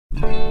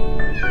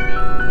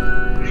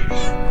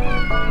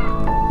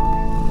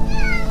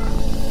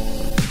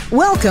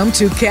Welcome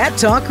to Cat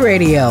Talk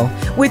Radio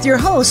with your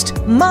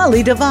host,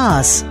 Molly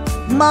DeVos.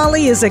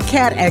 Molly is a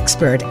cat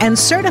expert and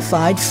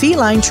certified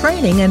feline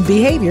training and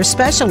behavior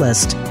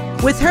specialist.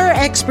 With her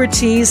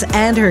expertise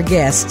and her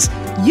guests,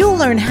 you'll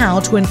learn how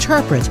to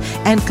interpret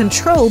and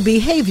control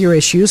behavior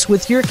issues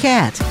with your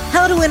cat,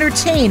 how to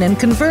entertain and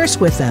converse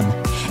with them,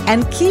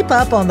 and keep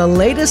up on the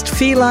latest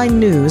feline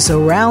news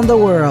around the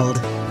world.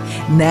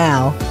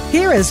 Now,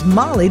 here is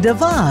Molly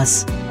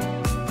DeVos.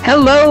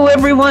 Hello,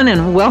 everyone,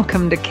 and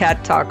welcome to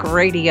Cat Talk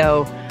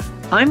Radio.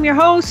 I'm your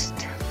host,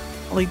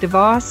 Molly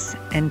DeVos,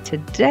 and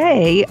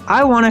today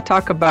I want to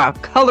talk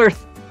about color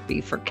therapy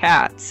for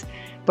cats.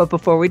 But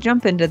before we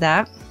jump into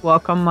that,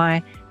 welcome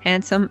my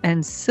handsome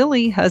and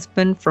silly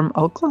husband from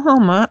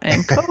Oklahoma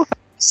and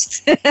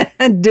co-host,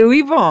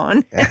 Dewey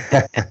Vaughn.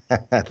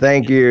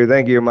 Thank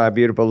you, my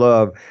beautiful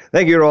love.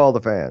 Thank you to all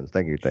the fans.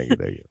 Thank you.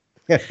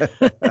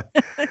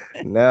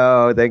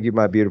 No, thank you,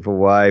 my beautiful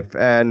wife.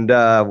 And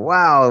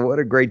wow, what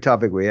a great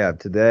topic we have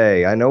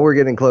today. I know we're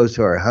getting close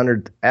to our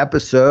 100th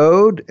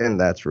episode, and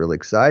that's really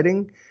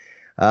exciting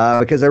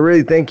because I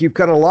really think you've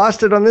kind of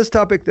lost it on this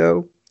topic,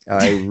 though.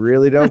 I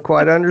really don't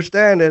quite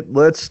understand it.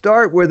 Let's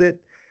start with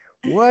it.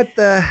 What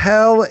the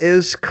hell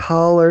is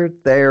color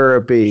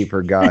therapy,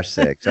 for gosh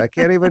sakes? I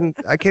can't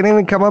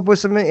even come up with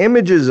some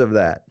images of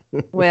that.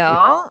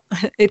 Well,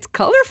 it's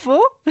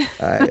colorful.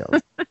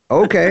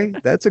 Okay,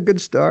 that's a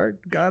good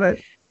start. Got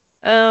it.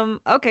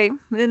 Okay,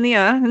 then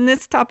and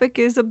this topic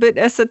is a bit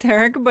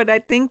esoteric, but I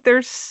think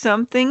there's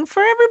something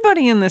for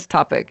everybody in this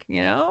topic,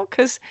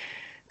 because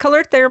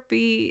color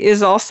therapy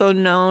is also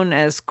known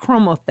as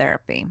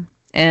chromotherapy,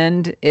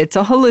 and it's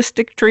a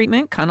holistic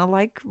treatment, kind of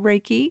like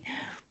Reiki.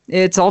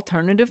 It's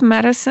alternative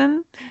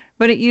medicine,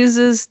 but it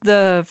uses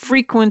the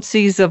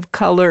frequencies of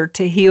color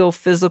to heal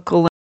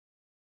physical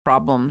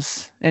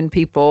problems in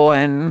people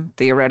and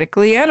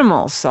theoretically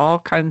animals, all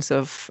kinds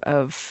of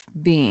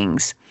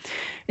beings.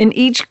 And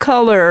each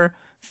color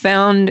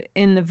found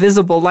in the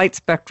visible light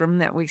spectrum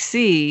that we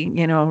see,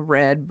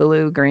 red,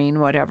 blue, green,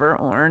 whatever,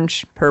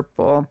 orange,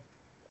 purple,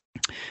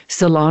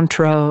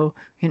 cilantro,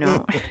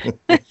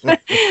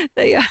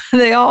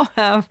 they all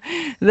have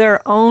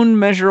their own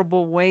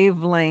measurable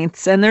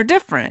wavelengths, and they're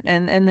different,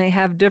 and they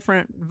have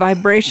different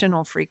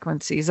vibrational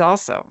frequencies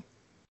also.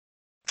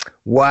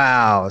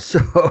 Wow. So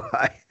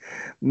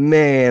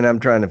I'm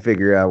trying to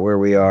figure out where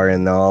we are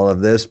in all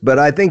of this, but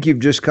I think you've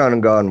just kind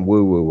of gone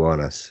woo-woo on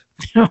us.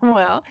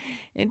 Well,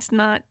 it's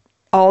not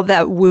all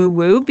that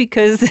woo-woo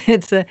because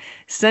it's a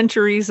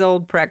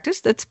centuries-old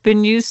practice that's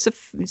been used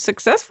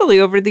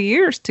successfully over the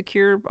years to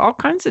cure all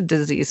kinds of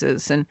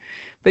diseases.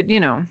 But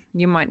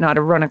you might not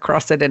have run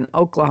across it in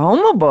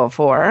Oklahoma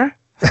before.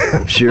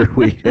 I'm sure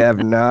we have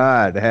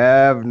not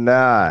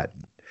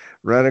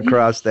run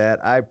across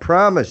that. I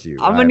promise you.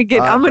 I'm gonna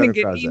get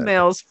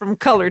emails from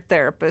color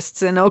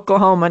therapists in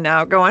Oklahoma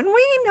now going,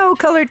 we know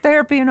color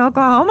therapy in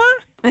Oklahoma.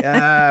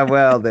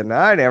 Well, then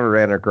I never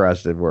ran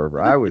across it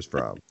wherever I was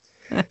from.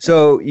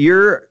 So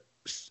you're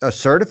a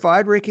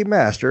certified Reiki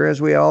master, as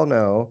we all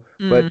know,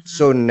 but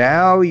so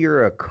now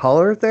you're a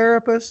color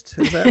therapist?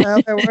 Is that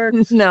how that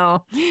works?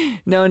 No,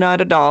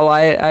 not at all.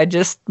 I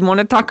just want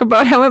to talk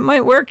about how it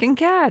might work in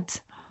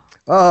cats.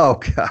 Oh,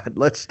 God.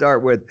 Let's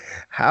start with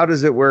how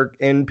does it work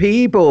in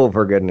people,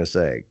 for goodness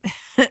sake?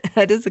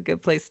 That is a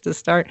good place to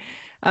start.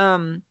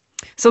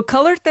 So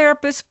color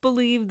therapists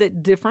believe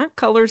that different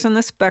colors in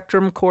the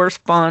spectrum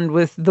correspond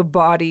with the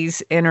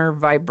body's inner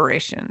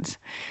vibrations,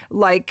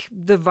 like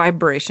the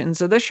vibrations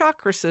of the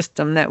chakra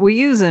system that we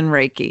use in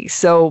Reiki.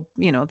 So,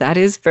 that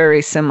is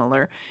very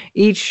similar.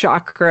 Each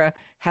chakra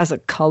has a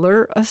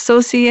color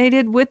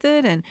associated with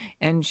it,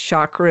 and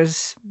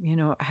chakras,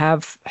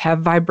 have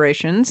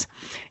vibrations.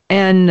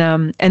 And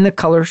the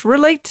colors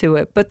relate to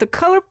it. But the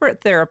color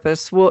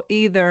therapist will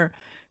either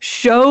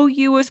show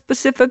you a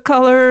specific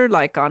color,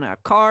 like on a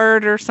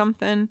card or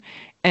something,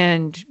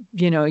 and,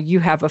 you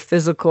have a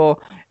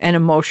physical and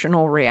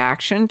emotional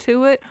reaction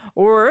to it,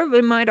 or they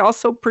might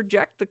also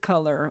project the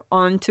color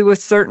onto a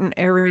certain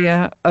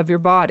area of your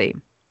body.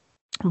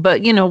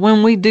 But,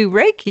 when we do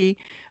Reiki,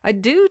 I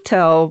do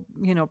tell,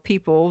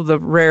 people the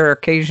rare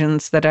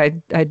occasions that I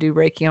do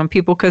Reiki on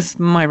people, because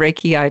my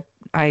Reiki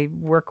I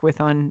work with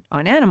on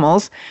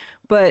animals,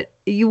 but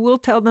you will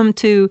tell them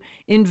to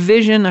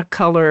envision a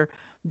color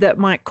that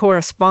might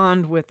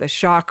correspond with a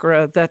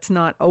chakra that's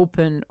not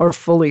open or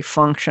fully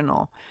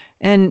functional.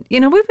 And,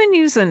 we've been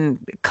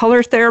using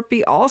color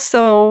therapy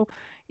also,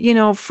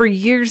 for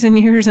years and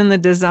years in the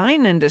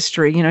design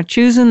industry.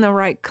 Choosing the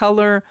right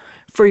color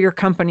for your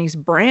company's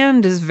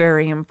brand is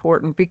very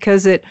important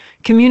because it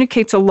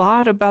communicates a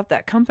lot about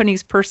that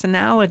company's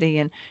personality,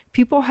 and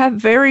people have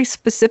very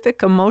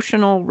specific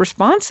emotional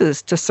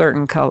responses to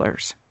certain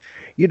colors.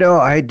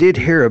 I did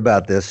hear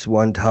about this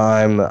one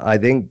time. I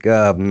think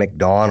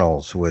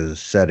McDonald's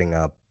was setting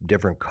up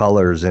different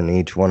colors in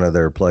each one of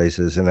their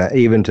places, and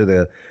even to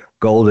the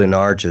Golden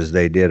Arches,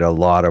 they did a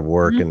lot of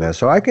work in this.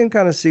 So I can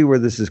kind of see where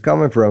this is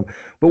coming from.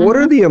 But what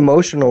are the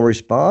emotional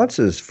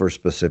responses for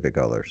specific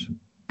colors?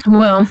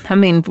 Well, I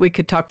mean, we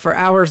could talk for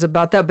hours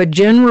about that, but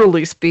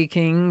generally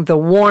speaking, the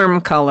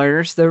warm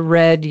colors, the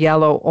red,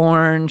 yellow,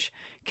 orange,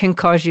 can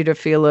cause you to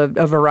feel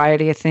a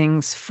variety of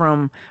things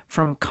from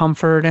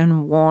comfort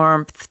and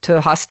warmth to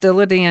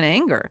hostility and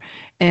anger.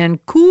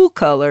 And cool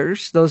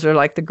colors, those are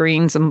like the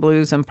greens and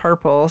blues and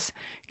purples,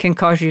 can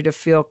cause you to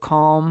feel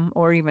calm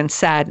or even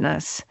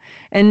sadness.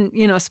 And,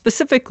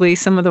 specifically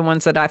some of the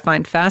ones that I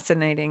find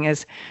fascinating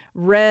is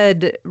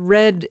red.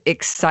 Red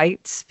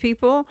excites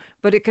people,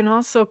 but it can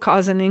also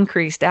cause an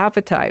increased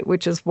appetite,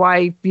 which is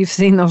why you've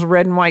seen those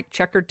red and white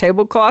checkered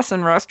tablecloths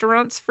in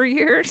restaurants for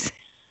years.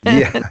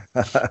 Yeah,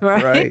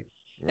 right.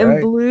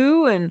 And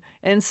blue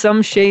and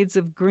some shades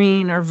of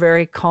green are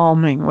very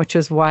calming, which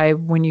is why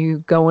when you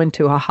go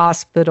into a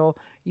hospital,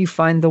 you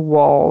find the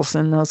walls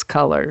in those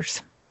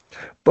colors.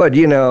 But,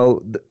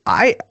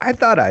 I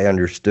thought I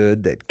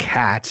understood that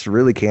cats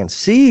really can't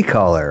see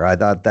color. I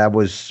thought that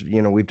was,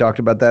 we've talked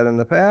about that in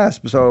the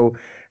past. So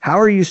how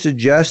are you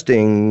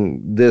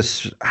suggesting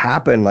this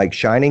happen, like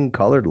shining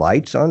colored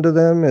lights onto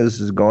them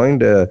is going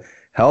to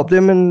help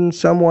them in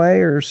some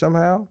way or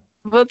somehow?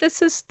 Well,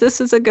 this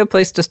is a good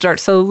place to start.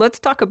 So let's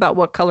talk about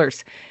what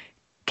colors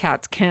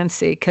cats can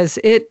see, because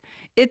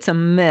it's a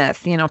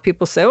myth.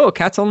 People say, "Oh,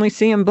 cats only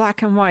see in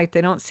black and white;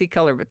 they don't see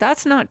color," but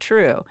that's not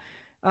true.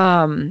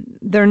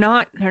 They're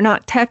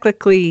not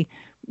technically,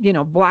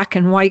 black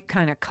and white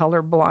kind of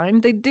color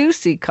blind. They do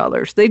see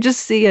colors. They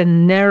just see a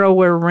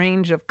narrower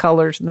range of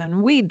colors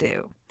than we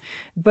do.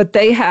 But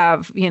they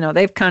have,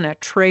 they've kind of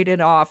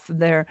traded off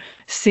their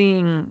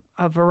seeing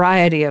a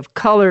variety of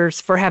colors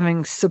for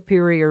having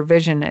superior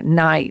vision at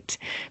night.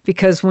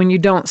 Because when you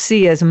don't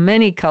see as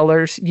many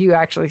colors, you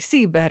actually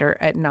see better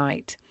at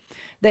night.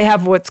 They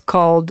have what's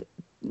called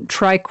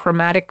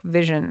trichromatic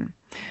vision,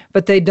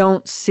 but they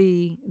don't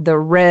see the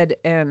red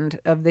end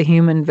of the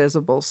human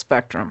visible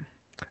spectrum.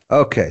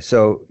 Okay,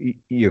 so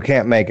you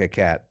can't make a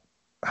cat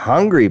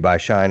hungry by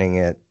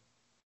shining a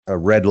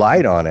red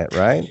light on it,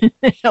 right?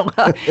 Well,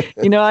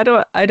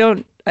 I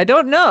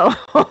don't know.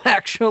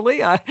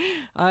 Actually,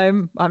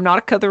 I'm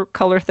not a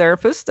color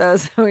therapist,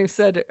 as we've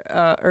said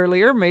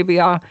earlier. Maybe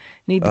I'll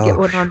need to get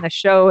one on the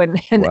show and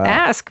wow.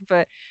 Ask.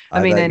 But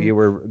I mean, thought you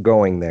were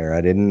going there.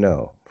 I didn't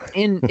know.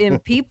 in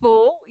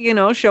people,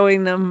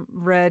 showing them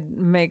red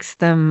makes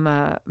them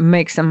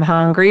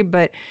hungry.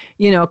 But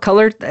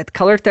color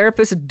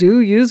therapists do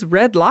use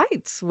red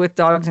lights with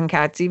dogs and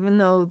cats, even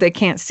though they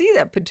can't see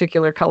that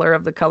particular color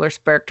of the color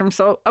spectrum.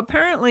 So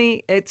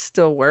apparently, it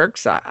still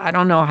works. I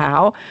don't know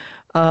how.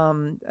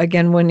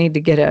 Again, we need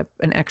to get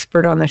an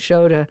expert on the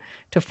show to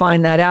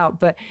find that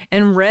out.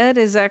 And red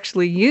is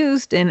actually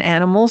used in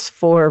animals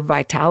for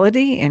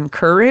vitality and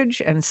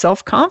courage and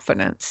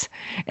self-confidence.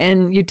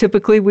 And you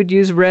typically would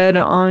use red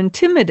on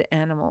timid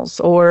animals,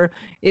 or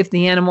if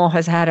the animal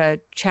has had a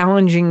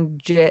challenging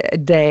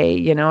day,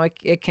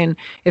 it can,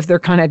 if they're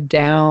kind of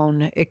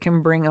down, it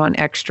can bring on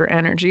extra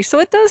energy. So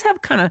it does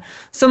have kind of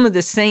some of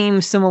the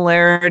same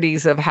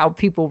similarities of how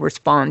people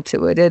respond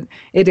to it.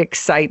 It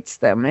excites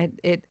them.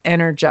 It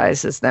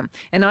energizes them.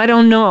 And I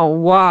don't know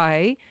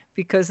why,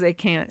 because they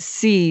can't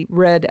see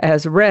red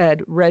as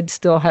red. Red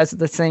still has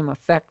the same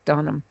effect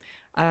on them.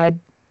 I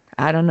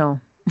don't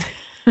know.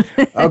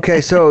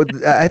 Okay, so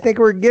I think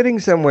we're getting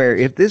somewhere.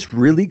 If this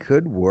really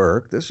could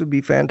work, this would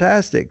be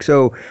fantastic.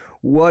 So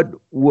what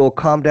will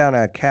calm down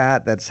a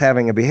cat that's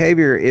having a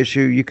behavior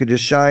issue? You could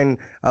just shine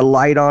a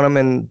light on them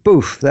and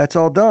poof, that's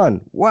all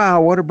done.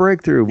 Wow, what a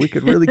breakthrough. We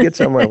could really get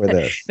somewhere with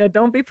this. Now,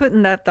 don't be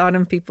putting that thought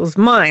in people's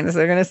minds.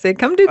 They're going to say,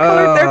 come do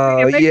color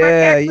therapy and make my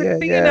cat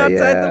quit peeing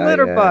outside the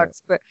litter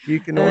box. But you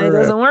can order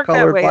a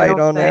colored light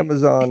on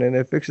Amazon and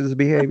it fixes the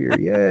behavior.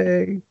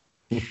 Yay.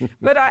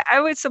 But I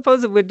would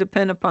suppose it would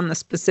depend upon the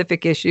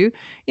specific issue.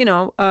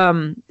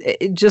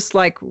 Just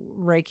like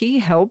Reiki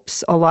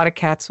helps a lot of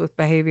cats with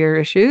behavior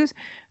issues,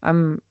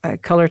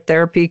 color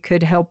therapy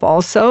could help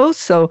also.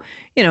 So,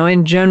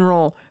 in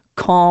general,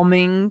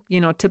 calming,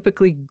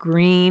 typically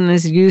green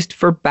is used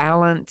for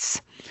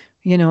balance,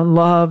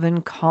 love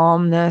and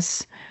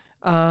calmness.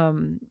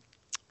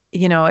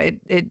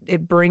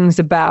 It brings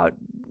about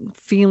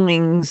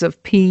feelings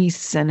of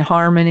peace and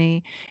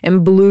harmony.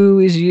 And blue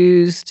is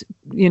used,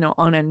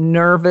 on a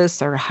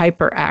nervous or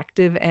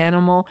hyperactive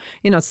animal,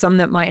 some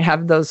that might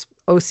have those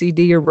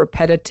OCD or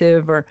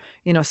repetitive or,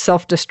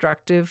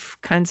 self-destructive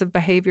kinds of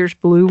behaviors.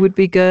 Blue would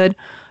be good.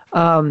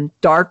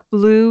 Dark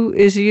blue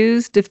is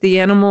used if the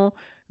animal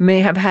may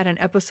have had an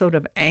episode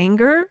of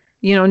anger.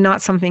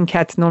 Not something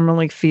cats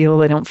normally feel.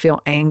 They don't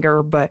feel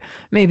anger, but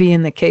maybe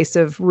in the case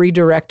of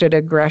redirected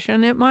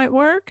aggression, it might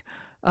work.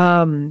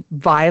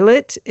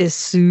 Violet is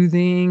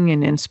soothing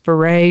and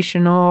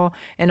inspirational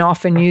and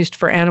often used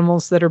for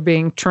animals that are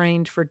being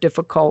trained for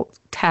difficult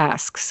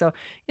tasks. So,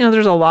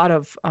 there's a lot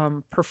of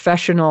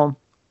professional,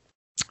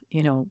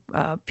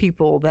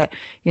 people that,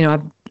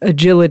 have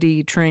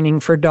agility training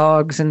for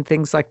dogs and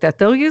things like that.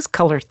 They'll use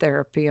color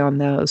therapy on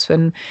those.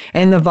 And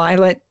the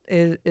violet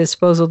is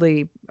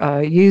supposedly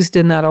used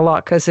in that a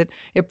lot because it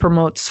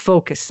promotes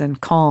focus and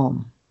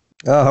calm.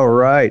 All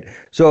right.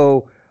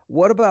 So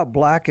What about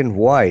black and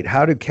white?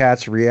 How do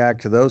cats react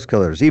to those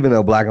colors? Even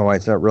though black and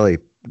white's not really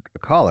a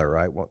color,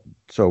 right? Well,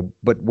 so,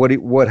 but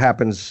what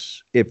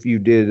happens if you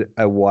did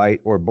a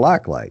white or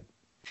black light?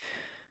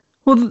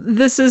 Well,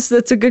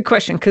 that's a good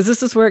question, because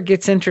this is where it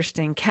gets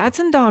interesting. Cats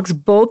and dogs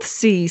both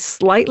see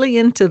slightly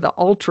into the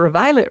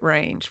ultraviolet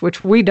range,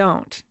 which we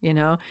don't,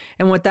 And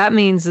what that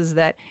means is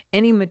that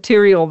any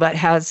material that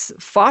has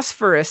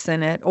phosphorus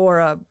in it, or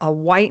a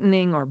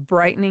whitening or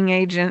brightening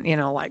agent,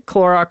 like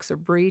Clorox or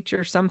bleach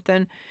or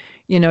something,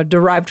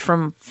 derived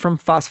from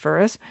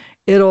phosphorus,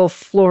 it'll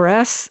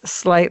fluoresce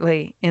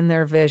slightly in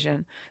their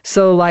vision.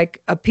 So like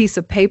a piece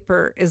of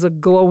paper is a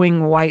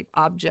glowing white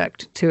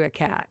object to a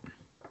cat.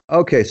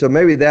 Okay, so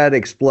maybe that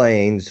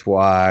explains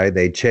why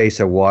they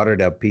chase a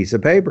watered up piece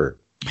of paper.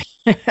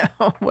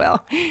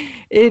 Well,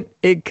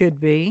 it could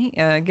be.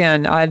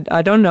 Again,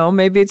 I don't know.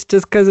 Maybe it's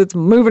just because it's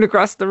moving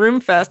across the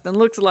room fast and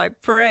looks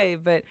like prey.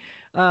 But,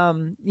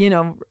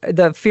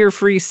 the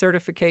Fear-Free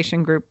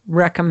certification group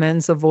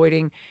recommends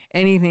avoiding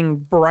anything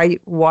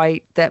bright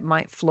white that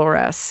might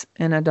fluoresce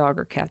in a dog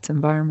or cat's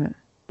environment.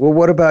 Well,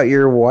 what about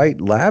your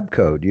white lab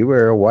coat? You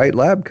wear a white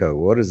lab coat.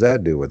 What does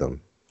that do with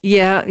them?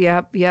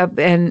 Yeah.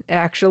 And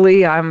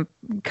actually, I'm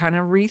kind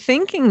of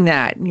rethinking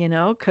that,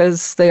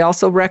 because they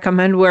also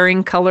recommend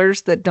wearing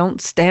colors that don't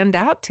stand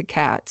out to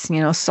cats,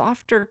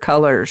 softer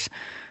colors.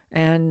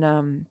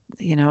 And,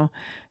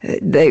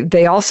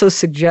 they also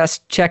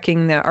suggest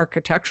checking the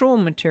architectural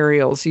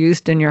materials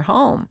used in your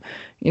home.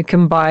 You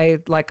can buy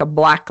like a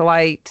black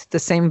light, the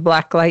same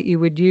black light you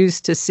would use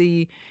to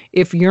see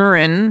if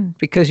urine,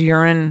 because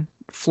urine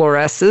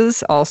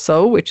fluoresces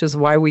also, which is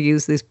why we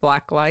use these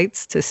black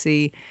lights to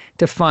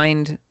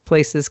find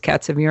places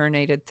cats have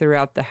urinated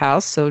throughout the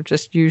house. So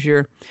just use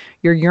your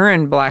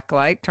urine black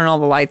light, turn all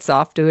the lights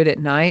off, do it at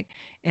night,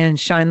 and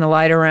shine the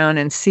light around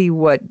and see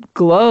what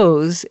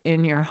glows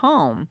in your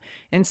home.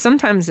 And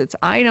sometimes it's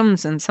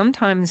items, and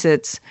sometimes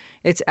it's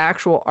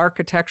actual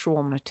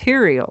architectural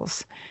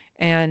materials.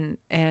 And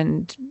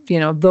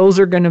those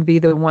are going to be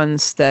the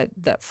ones that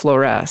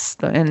fluoresce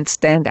and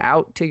stand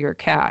out to your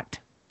cat.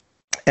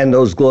 And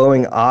those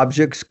glowing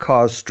objects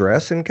cause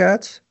stress in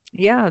cats?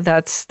 Yeah,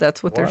 that's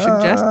what they're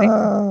suggesting.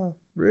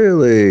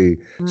 Really?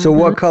 Mm-hmm. So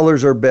what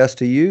colors are best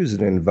to use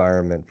in an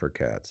environment for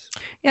cats?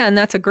 Yeah, and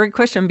that's a great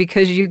question,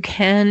 because you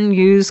can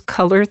use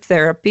color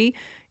therapy,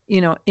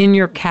 in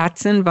your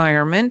cat's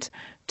environment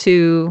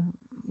to,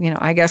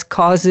 I guess,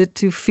 cause it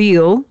to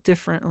feel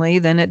differently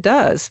than it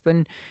does.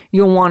 But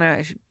you'll want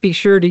to be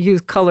sure to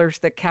use colors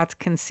that cats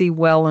can see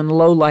well in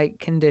low light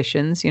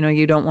conditions.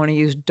 You don't want to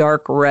use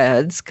dark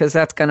reds, because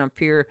that's going to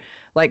appear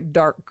like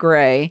dark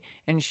gray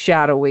and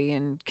shadowy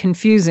and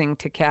confusing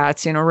to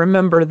cats.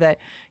 Remember that,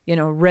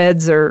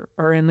 reds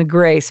are in the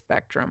gray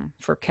spectrum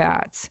for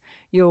cats.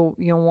 You'll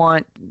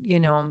want,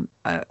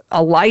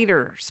 a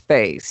lighter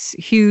space,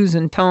 hues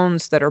and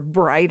tones that are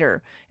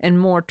brighter and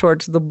more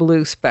towards the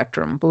blue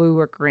spectrum, blue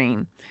or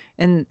green.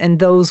 And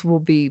those will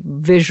be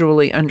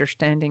visually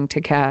understanding to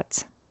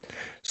cats.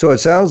 So it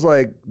sounds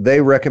like they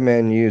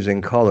recommend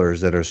using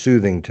colors that are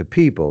soothing to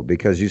people,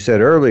 because you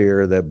said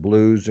earlier that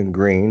blues and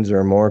greens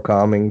are more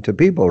calming to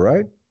people,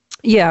 right?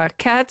 Yeah,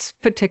 cats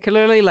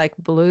particularly like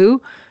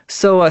blue,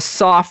 so a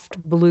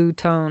soft blue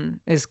tone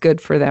is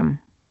good for them.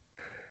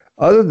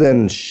 Other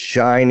than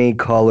shining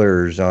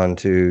colors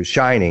onto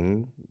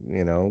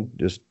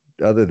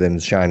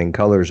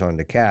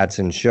cats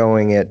and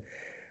showing it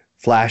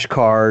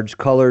flashcards,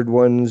 colored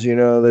ones,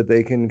 that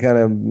they can kind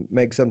of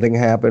make something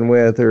happen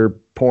with, or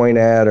point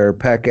at, or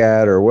peck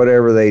at, or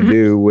whatever they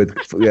do with.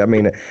 I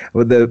mean,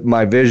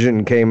 my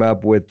vision came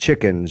up with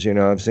chickens.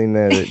 I've seen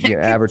that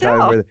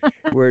advertised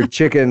where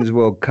chickens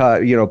will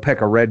cut,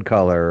 peck a red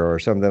color or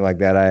something like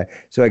that.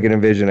 So I can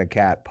envision a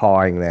cat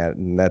pawing that,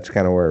 and that's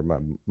kind of where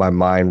my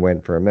mind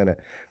went for a minute.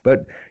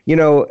 But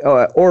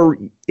or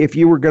if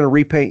you were going to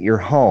repaint your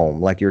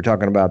home, like you were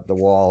talking about the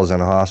walls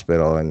in a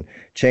hospital, and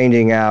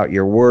changing out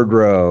your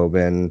wardrobe,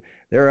 and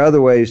there are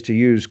other ways to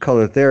use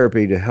color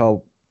therapy to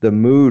help the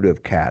mood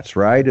of cats,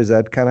 right? Is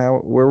that kind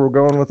of where we're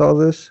going with all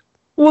this?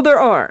 Well, there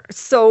are.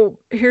 So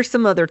here's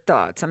some other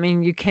thoughts. I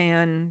mean, you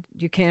can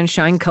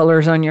shine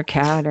colors on your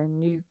cat,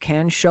 and you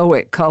can show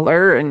it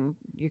color, and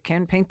you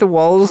can paint the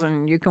walls,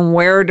 and you can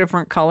wear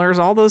different colors.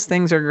 All those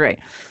things are great.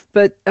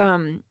 But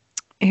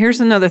here's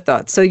another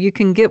thought. So you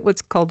can get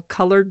what's called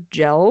colored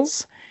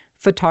gels.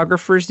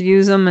 Photographers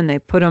use them, and they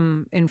put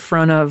them in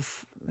front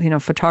of,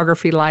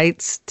 photography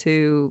lights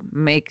to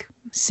make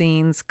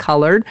scenes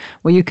colored.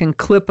 Well, you can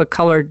clip a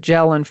colored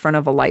gel in front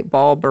of a light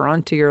bulb or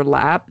onto your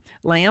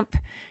lamp.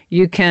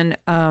 You can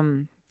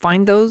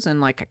find those in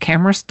like a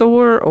camera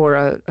store or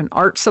an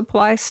art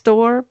supply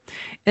store,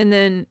 and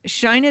then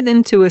shine it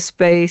into a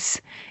space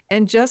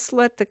and just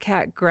let the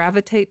cat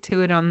gravitate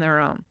to it on their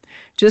own.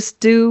 Just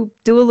do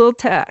a little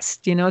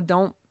test.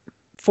 Don't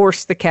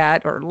force the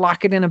cat or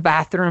lock it in a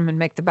bathroom and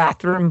make the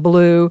bathroom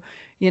blue.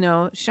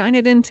 Shine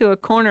it into a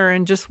corner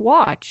and just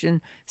watch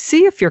and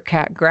see if your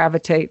cat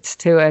gravitates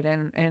to it,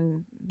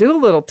 and do a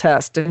little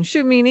test and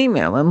shoot me an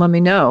email and let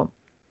me know.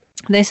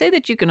 They say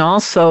that you can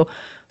also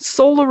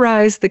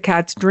solarize the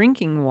cat's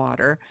drinking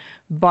water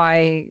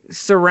by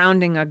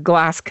surrounding a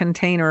glass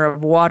container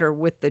of water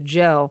with the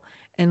gel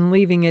and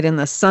leaving it in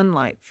the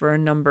sunlight for a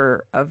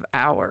number of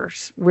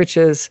hours, which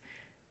is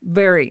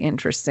very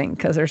interesting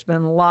because there's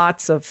been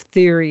lots of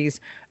theories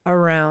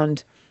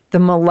around the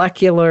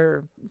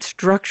molecular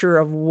structure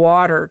of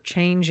water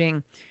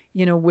changing,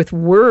 with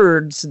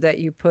words that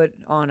you put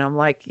on them.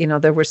 Like,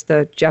 there was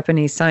the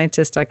Japanese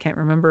scientist, I can't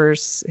remember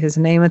his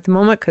name at the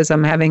moment because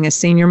I'm having a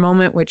senior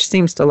moment, which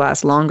seems to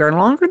last longer and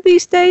longer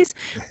these days.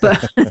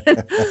 But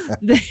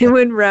they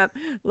would wrap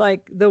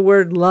like the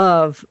word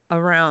love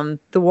around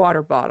the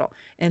water bottle.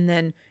 And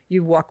then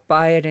you walk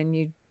by it and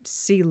you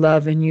see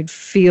love and you'd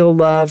feel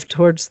love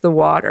towards the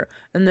water.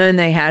 And then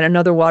they had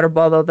another water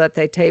bottle that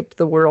they taped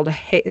the word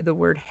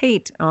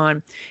hate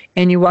on,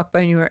 and you walk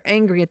by and you were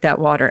angry at that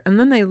water. And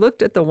then they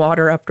looked at the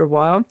water after a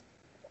while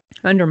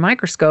under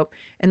microscope,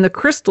 and the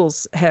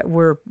crystals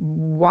were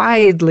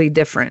widely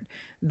different.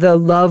 The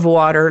love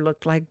water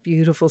looked like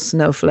beautiful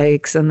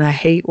snowflakes, and the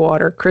hate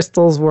water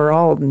crystals were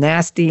all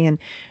nasty and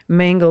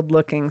mangled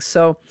looking.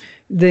 So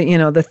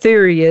the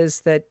theory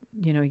is that,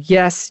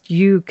 yes,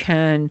 you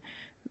can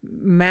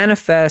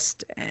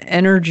manifest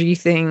energy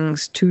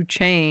things to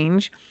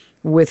change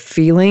with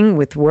feeling,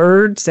 with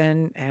words,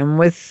 and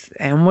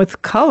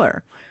with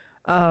color.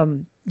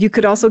 You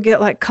could also get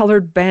like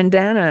colored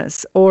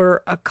bandanas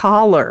or a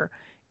collar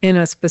in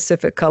a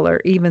specific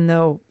color, even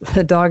though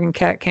the dog and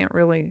cat can't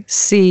really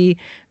see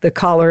the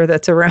collar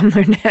that's around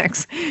their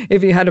necks.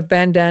 If you had a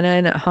bandana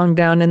and it hung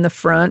down in the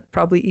front,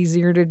 probably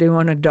easier to do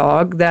on a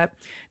dog, that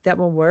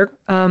will work.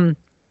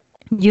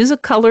 Use a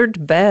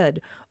colored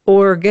bed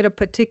or get a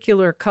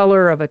particular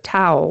color of a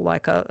towel,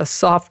 like a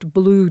soft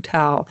blue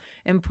towel,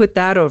 and put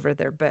that over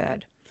their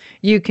bed.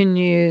 You can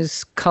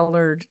use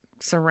colored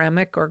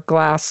ceramic or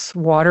glass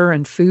water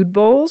and food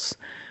bowls.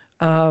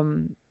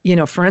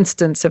 For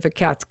instance, if a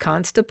cat's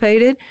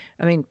constipated,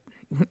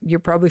 you're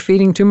probably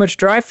feeding too much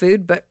dry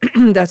food, but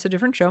that's a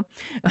different show.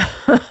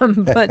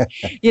 But,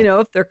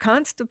 if they're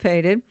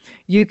constipated,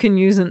 you can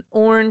use an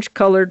orange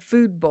colored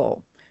food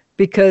bowl,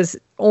 because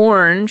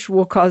orange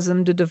will cause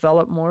them to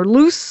develop more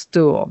loose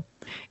stool.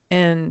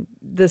 And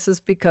this is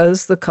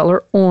because the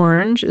color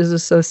orange is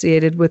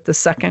associated with the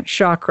second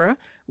chakra,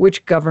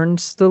 which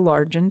governs the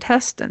large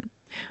intestine.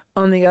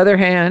 On the other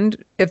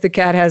hand, if the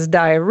cat has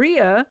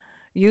diarrhea,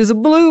 use a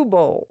blue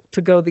bowl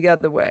to go the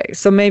other way.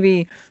 So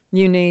maybe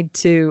you need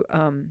to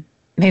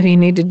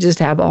just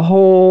have a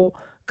whole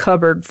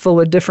cupboard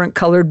full of different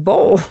colored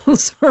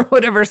bowls or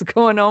whatever's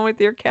going on with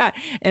your cat.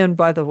 And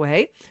by the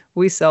way,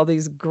 we sell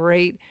these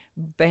great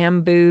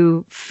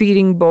bamboo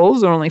feeding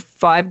bowls. They're only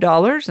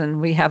 $5,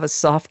 and we have a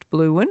soft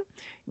blue one.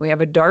 We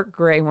have a dark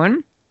gray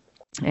one,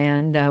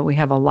 and we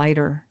have a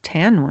lighter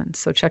tan one.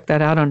 So check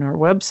that out on our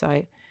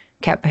website,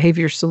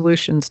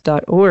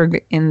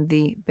 catbehaviorsolutions.org, in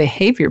the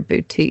Behavior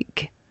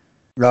Boutique.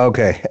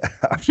 Okay.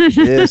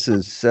 This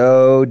is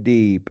so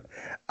deep.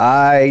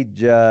 I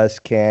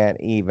just can't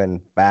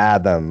even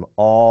fathom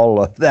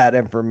all of that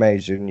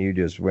information you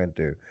just went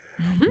to.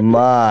 Mm-hmm.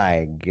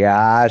 My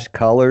gosh,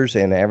 colors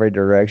in every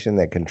direction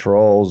that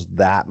controls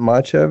that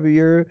much of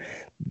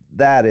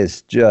that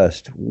is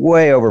just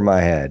way over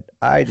my head.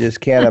 I just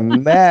can't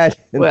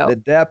imagine the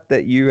depth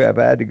that you have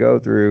had to go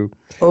through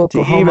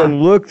Oklahoma to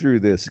even look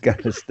through this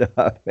kind of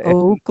stuff.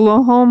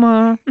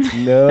 Oklahoma.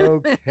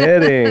 No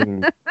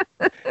kidding.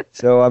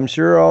 So I'm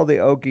sure all the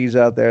Okies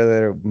out there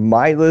that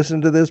might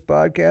listen to this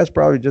podcast,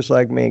 probably just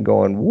like me,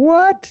 going,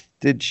 what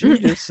did she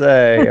just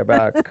say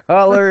about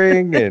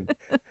coloring and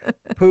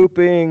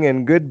pooping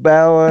and good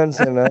balance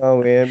and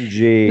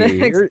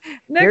OMG.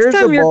 Next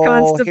time you're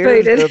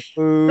constipated, here's the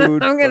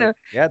food. I'm going to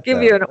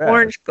give you an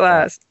orange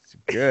glass.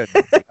 Good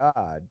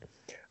God.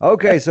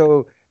 Okay,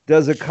 so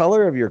does the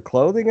color of your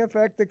clothing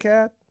affect the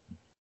cat?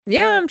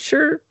 Yeah, I'm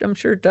sure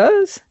it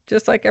does.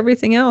 Just like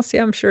everything else.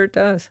 Yeah, I'm sure it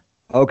does.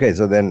 Okay,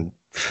 so then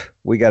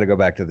we got to go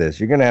back to this.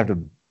 You're going to have to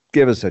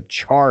give us a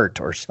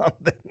chart or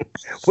something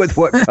with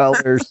what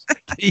colors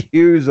to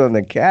use on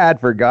the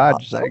cat, for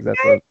God's sake.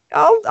 That's what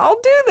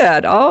I'll do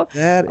that.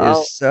 That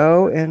is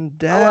so in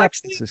depth. I'll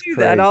actually do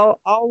that.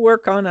 I'll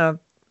work on a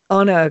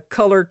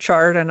color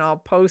chart, and I'll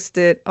post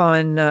it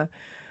on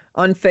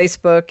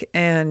Facebook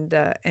and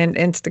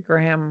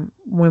Instagram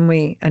when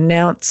we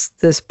announce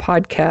this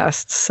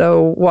podcast.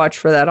 So watch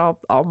for that.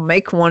 I'll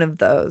make one of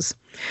those.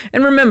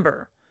 And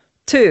remember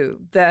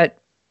too that,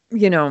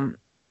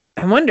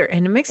 I wonder,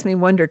 and it makes me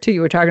wonder too,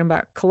 you were talking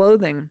about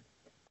clothing.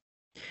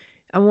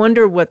 I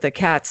wonder what the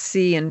cats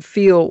see and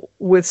feel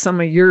with some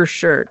of your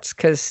shirts,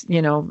 because,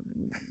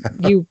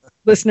 you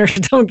listeners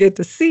don't get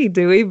to see,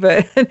 do we?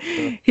 But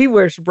he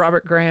wears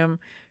Robert Graham,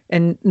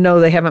 and no,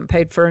 they haven't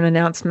paid for an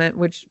announcement,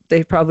 which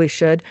they probably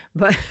should.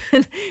 But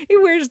he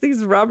wears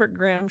these Robert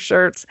Graham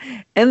shirts,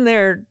 and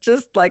they're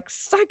just like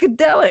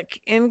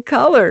psychedelic in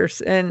colors.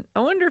 And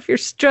I wonder if you're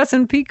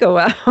stressing Pico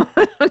out.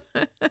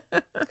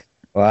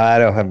 Well, I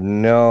don't have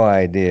no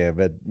idea,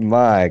 but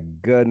my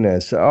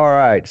goodness. All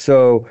right.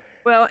 So,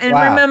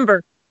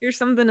 remember, here's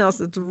something else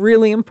that's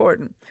really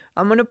important.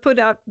 I'm going to put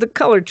out the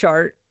color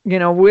chart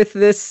with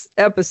this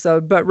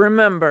episode. But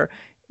remember,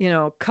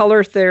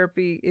 color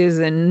therapy is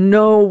in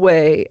no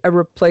way a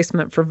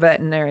replacement for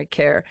veterinary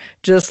care.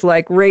 Just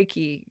like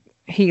Reiki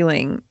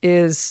healing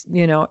is,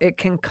 it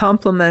can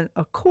complement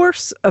a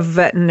course of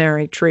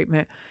veterinary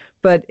treatment,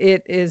 but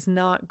it is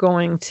not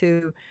going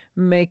to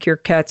make your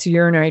cat's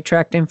urinary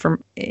tract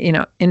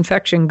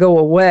infection go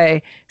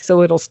away,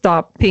 so it'll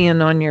stop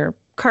peeing on your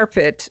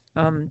carpet.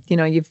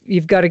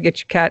 You've got to get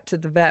your cat to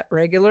the vet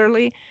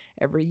regularly,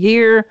 every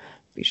year.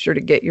 Be sure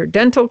to get your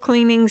dental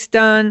cleanings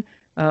done.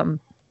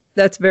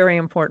 That's very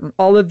important.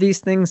 All of these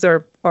things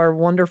are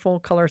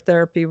wonderful. Color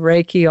therapy,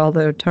 Reiki, all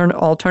the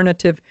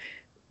alternative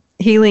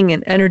healing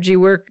and energy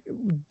work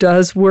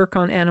does work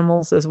on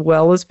animals as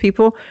well as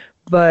people,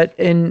 but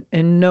in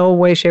no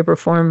way, shape, or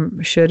form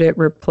should it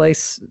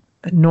replace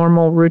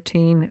normal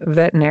routine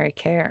veterinary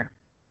care.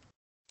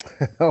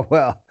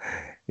 Well,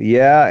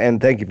 yeah,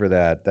 and thank you for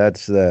that.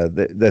 That's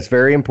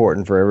very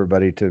important for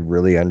everybody to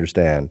really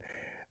understand.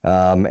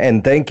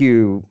 And thank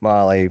you,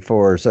 Molly,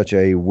 for such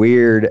a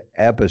weird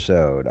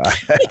episode.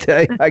 I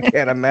tell you, I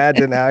can't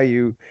imagine how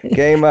you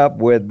came up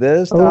with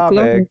this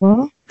topic.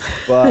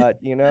 But,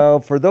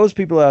 for those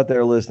people out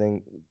there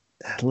listening,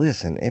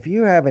 listen, if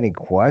you have any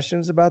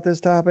questions about this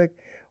topic,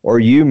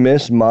 or you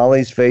miss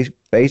Molly's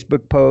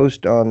Facebook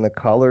post on the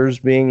colors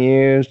being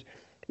used,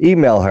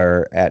 email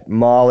her at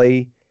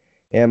Molly,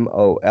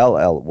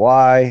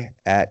 MOLLY,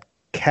 at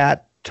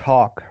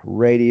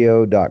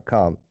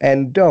cattalkradio.com.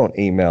 And don't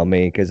email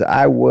me, because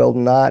I will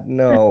not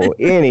know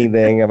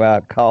anything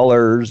about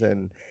colors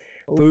and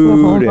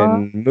food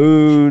and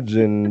moods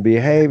and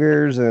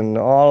behaviors and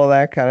all of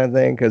that kind of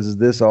thing, because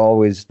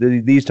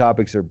these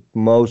topics are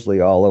mostly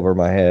all over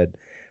my head.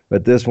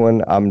 But this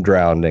one, I'm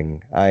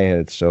drowning.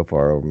 It's so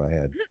far over my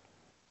head.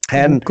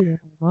 And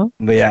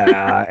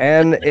yeah,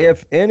 and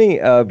if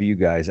any of you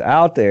guys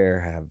out there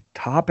have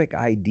topic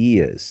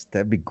ideas,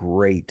 that'd be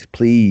great.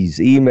 Please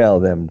email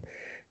them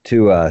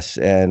to us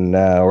and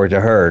or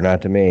to her,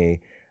 not to me.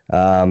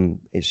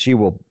 She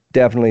will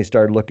definitely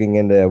start looking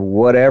into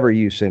whatever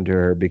you send to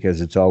her,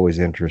 because it's always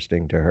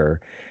interesting to her.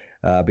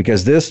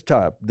 Because this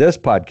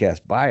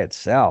podcast by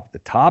itself, the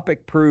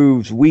topic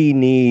proves we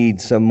need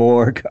some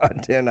more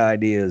content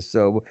ideas.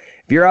 So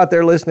if you're out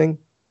there listening,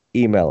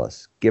 email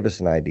us. Give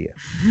us an idea.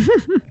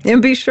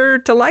 And be sure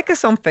to like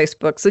us on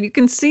Facebook so you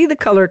can see the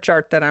color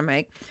chart that I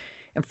make.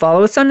 And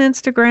follow us on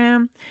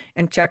Instagram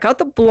and check out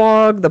the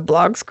blog. The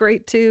blog's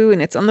great too,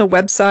 and it's on the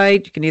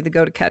website. You can either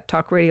go to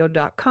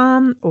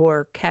cattalkradio.com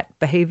or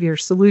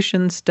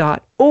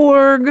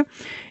catbehaviorsolutions.org.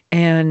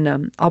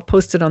 And I'll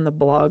post it on the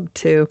blog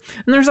too.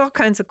 And there's all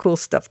kinds of cool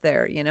stuff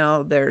there.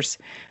 There's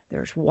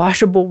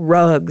washable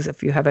rugs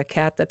if you have a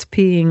cat that's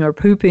peeing or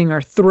pooping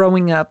or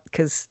throwing up,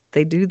 because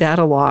they do that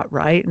a lot,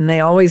 right? And they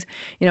always,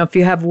 if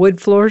you have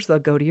wood floors, they'll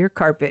go to your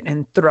carpet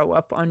and throw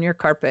up on your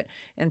carpet.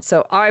 And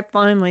so I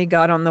finally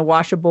got on the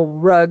washable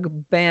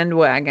rug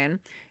bandwagon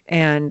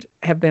and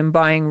have been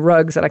buying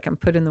rugs that I can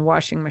put in the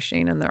washing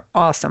machine, and they're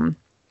awesome.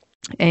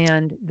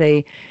 And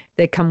they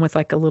come with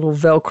like a little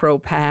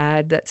Velcro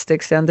pad that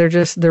sticks down.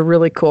 They're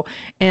really cool.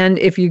 And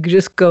if you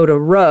just go to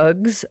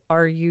rugs,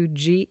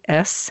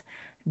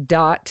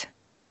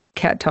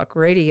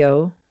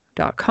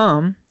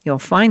 rugs.cattalkradio.com, you'll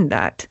find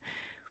that.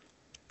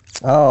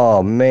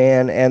 Oh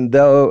man, and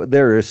though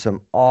there is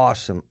some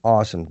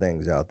awesome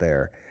things out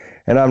there,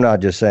 and I'm not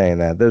just saying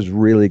that, there's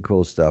really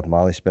cool stuff.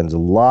 Molly spends a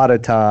lot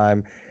of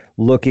time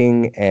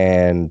looking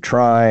and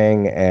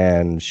trying,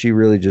 and she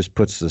really just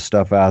puts the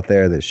stuff out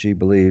there that she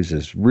believes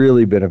is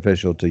really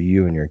beneficial to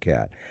you and your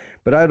cat.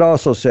 But I'd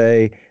also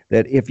say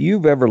that if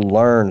you've ever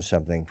learned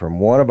something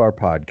from one of our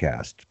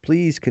podcasts,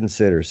 please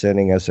consider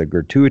sending us a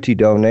gratuity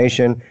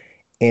donation.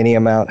 Any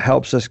amount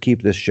helps us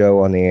keep this show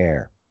on the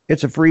air.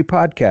 It's a free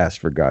podcast,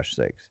 for gosh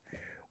sakes.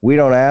 We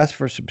don't ask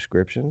for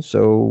subscriptions,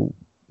 so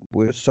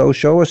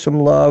show us some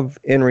love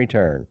in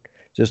return.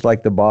 Just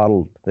like the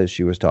bottle that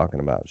she was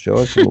talking about. Show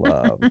us some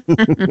love.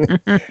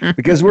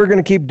 Because we're going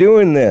to keep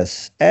doing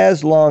this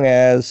as long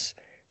as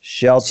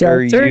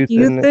Shelter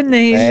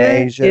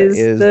Euthanasia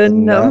is the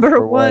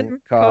number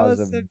one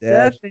cause of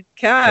death in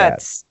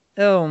cats.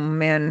 Oh,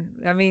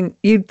 man. I mean,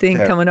 you'd think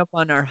coming up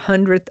on our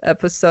 100th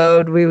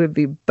episode, we would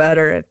be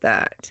better at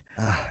that.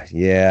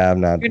 Yeah,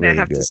 I'm not. You're going to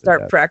have to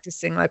start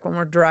practicing, like when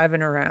we're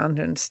driving around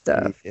and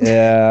stuff.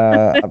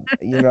 Yeah.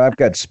 I've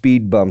got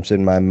speed bumps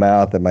in my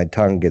mouth and my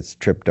tongue gets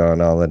tripped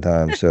on all the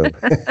time. So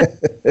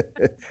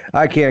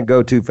I can't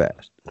go too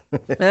fast.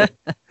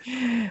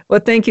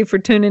 Well, thank you for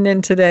tuning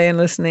in today and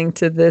listening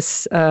to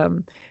this,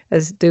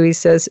 as Dewey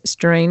says,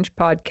 strange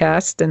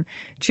podcast. And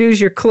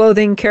choose your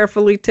clothing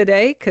carefully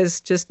today,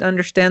 because just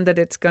understand that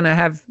your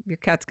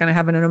cat's going to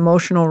have an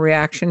emotional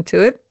reaction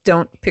to it.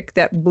 Don't pick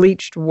that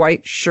bleached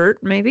white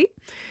shirt, maybe,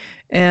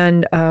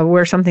 and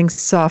wear something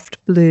soft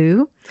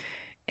blue.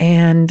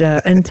 And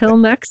until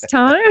next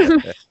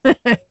time,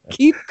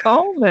 keep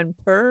calm and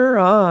purr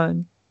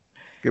on.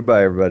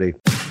 Goodbye, everybody.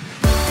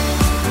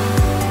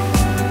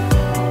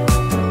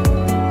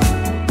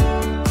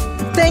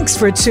 Thanks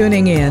for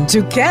tuning in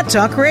to Cat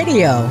Talk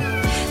Radio.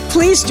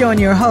 Please join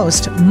your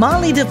host,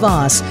 Molly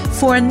DeVos,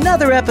 for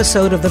another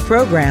episode of the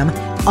program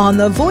on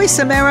the Voice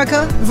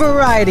America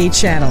Variety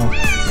Channel.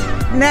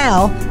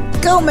 Now,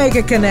 go make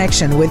a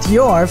connection with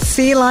your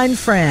feline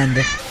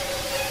friend.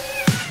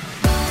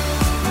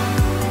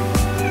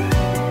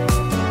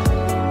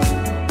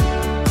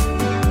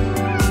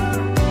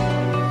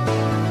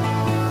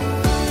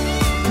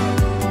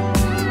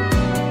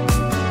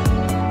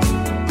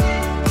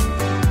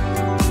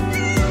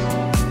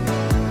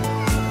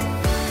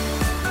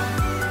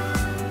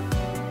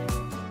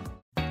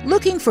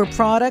 Looking for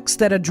products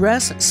that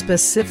address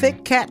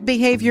specific cat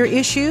behavior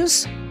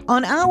issues?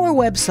 On our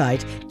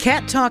website,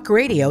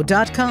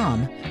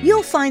 cattalkradio.com,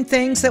 you'll find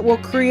things that will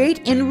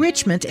create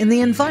enrichment in the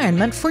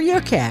environment for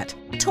your cat.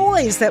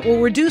 Toys that will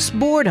reduce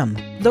boredom,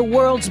 the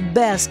world's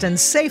best and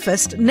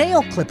safest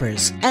nail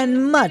clippers,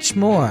 and much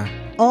more.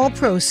 All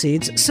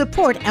proceeds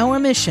support our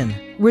mission,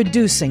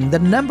 reducing the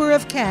number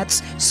of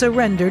cats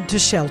surrendered to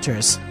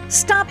shelters.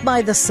 Stop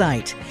by the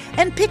site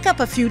and pick up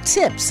a few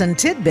tips and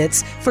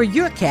tidbits for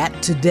your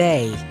cat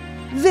today.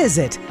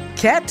 Visit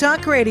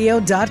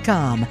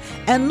cattalkradio.com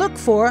and look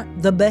for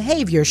The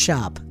Behavior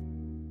Shop.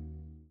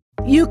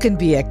 You can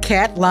be a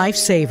cat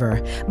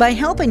lifesaver by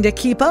helping to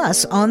keep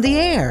us on the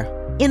air.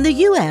 In the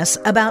U.S.,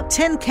 about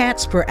 10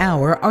 cats per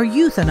hour are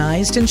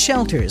euthanized in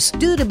shelters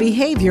due to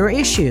behavior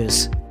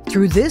issues.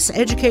 Through this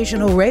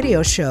educational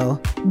radio show,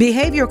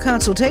 behavior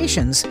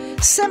consultations,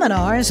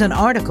 seminars, and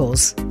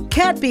articles,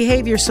 Cat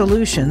Behavior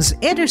Solutions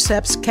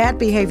intercepts cat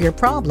behavior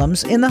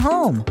problems in the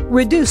home,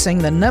 reducing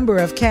the number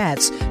of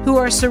cats who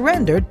are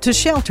surrendered to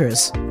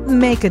shelters.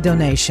 Make a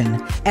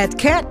donation at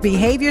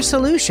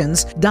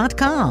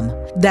catbehaviorsolutions.com.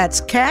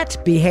 That's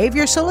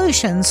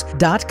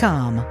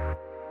catbehaviorsolutions.com.